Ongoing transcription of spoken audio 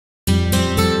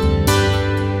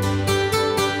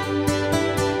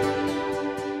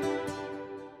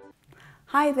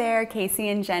Hi there, Casey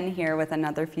and Jen here with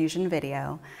another Fusion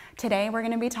video. Today we're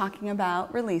going to be talking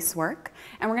about release work,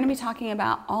 and we're going to be talking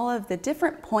about all of the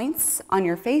different points on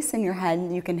your face and your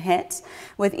head you can hit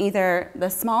with either the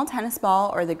small tennis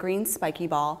ball or the green spiky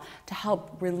ball to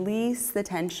help release the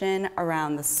tension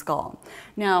around the skull.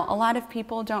 Now, a lot of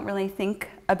people don't really think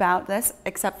about this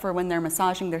except for when they're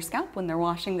massaging their scalp, when they're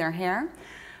washing their hair,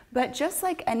 but just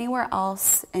like anywhere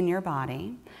else in your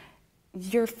body,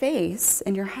 your face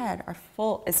and your head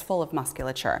is full of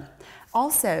musculature.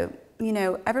 Also, you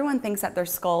know, everyone thinks that their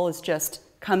skull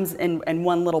comes in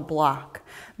one little block,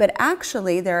 but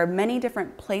actually there are many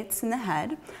different plates in the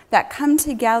head that come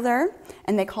together,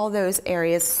 and they call those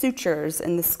areas sutures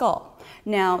in the skull.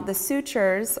 Now, the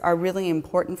sutures are really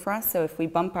important for us, so if we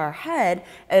bump our head,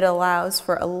 it allows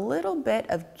for a little bit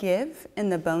of give in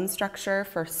the bone structure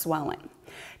for swelling.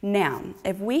 Now,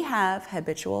 if we have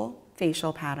habitual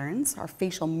facial patterns or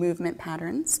facial movement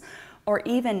patterns, or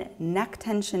even neck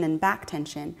tension and back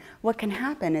tension, what can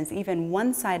happen is even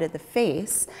one side of the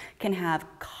face can have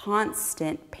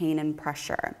constant pain and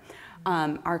pressure.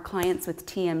 Our clients with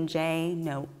TMJ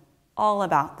know all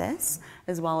about this,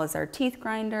 as well as our teeth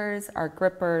grinders, our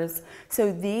grippers.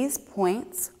 So these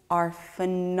points are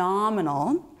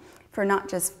phenomenal for not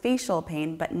just facial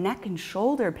pain, but neck and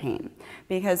shoulder pain,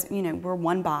 because, you know, we're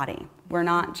one body. We're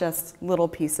not just little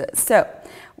pieces. So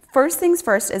first things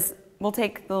first is we'll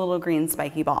take the little green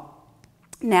spiky ball.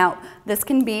 Now, this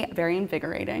can be very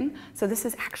invigorating. So this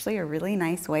is actually a really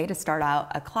nice way to start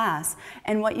out a class.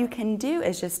 And what you can do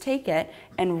is just take it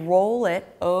and roll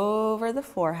it over the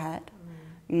forehead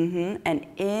and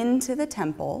into the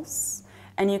temples.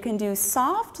 And you can do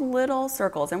soft little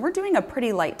circles. And we're doing a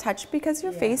pretty light touch because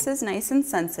your face is nice and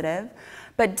sensitive,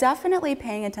 but definitely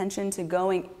paying attention to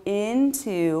going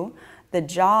into the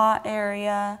jaw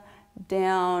area,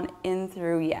 down in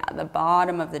through, the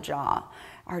bottom of the jaw.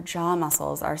 Our jaw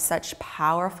muscles are such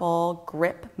powerful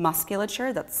grip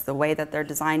musculature. That's the way that they're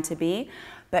designed to be.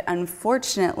 But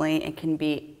unfortunately, it can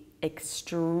be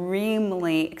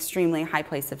extremely high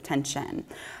place of tension.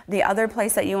 The other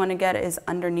place that you want to get is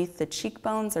underneath the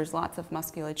cheekbones. There's lots of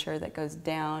musculature that goes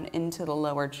down into the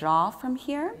lower jaw from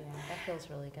here. Yeah, that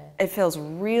feels really good. It feels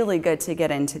really good to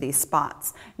get into these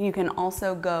spots. You can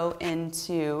also go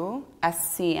into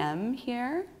SCM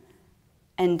here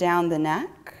and down the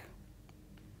neck.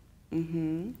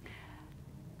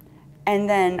 And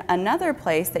then another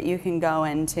place that you can go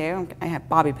into, I have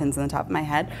bobby pins on the top of my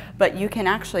head, but you can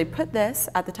actually put this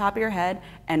at the top of your head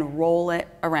and roll it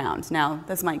around. Now,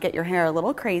 this might get your hair a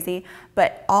little crazy,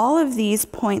 but all of these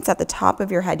points at the top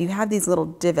of your head, you have these little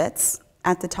divots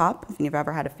at the top. If you've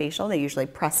ever had a facial, they usually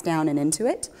press down and into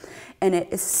it. And it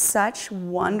is such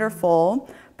wonderful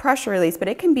pressure release, but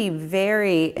it can be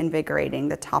very invigorating,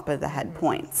 the top of the head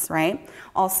points, right?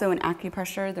 Also in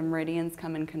acupressure, the meridians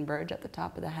come and converge at the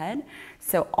top of the head.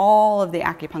 So all of the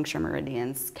acupuncture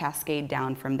meridians cascade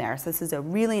down from there. So this is a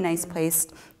really nice place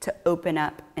to open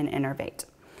up and innervate.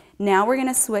 Now we're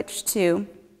gonna switch to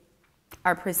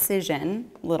our precision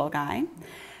little guy.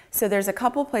 So there's a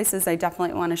couple places I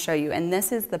definitely want to show you, and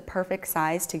this is the perfect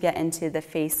size to get into the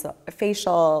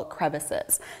facial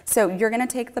crevices. So you're going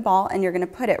to take the ball and you're going to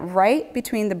put it right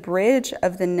between the bridge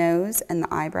of the nose and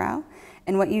the eyebrow.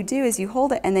 And what you do is you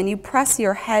hold it and then you press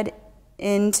your head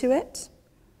into it.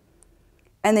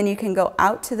 And then you can go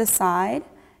out to the side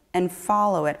and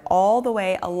follow it all the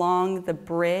way along the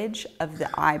bridge of the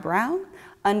eyebrow,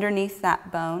 underneath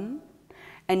that bone.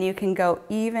 And you can go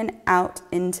even out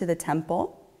into the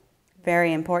temple.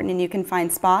 Very important, and you can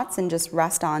find spots and just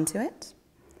rest onto it.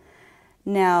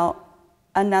 Now,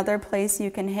 another place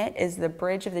you can hit is the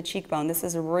bridge of the cheekbone. This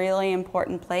is a really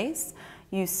important place.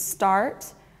 You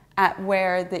start at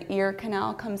where the ear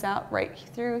canal comes out right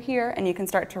through here, and you can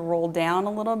start to roll down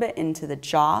a little bit into the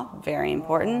jaw. Very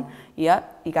important.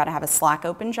 Yep, you gotta have a slack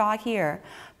open jaw here.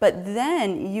 But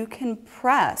then you can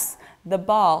press the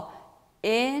ball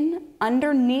in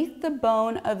underneath the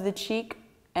bone of the cheek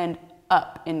and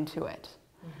up into it.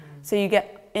 So you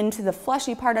get into the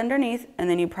fleshy part underneath, and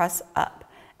then you press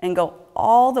up and go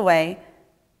all the way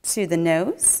to the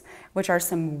nose, which are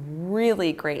some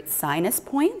really great sinus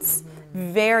points.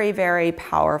 Very, very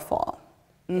powerful.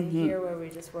 And here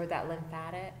where that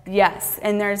lymphatic? Yes,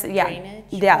 and there's, drainage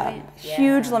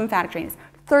huge lymphatic drainage.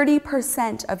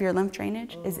 30% of your lymph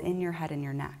drainage is in your head and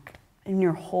your neck, in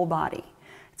your whole body.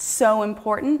 It's so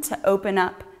important to open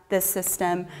up this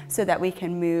system so that we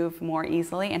can move more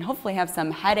easily and hopefully have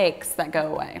some headaches that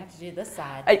go away. I have to do this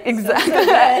side. Exactly.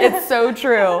 It's so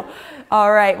true.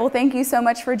 All right. Well, thank you so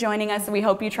much for joining us. We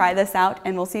hope you try this out,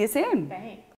 and we'll see you soon.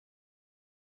 Thanks.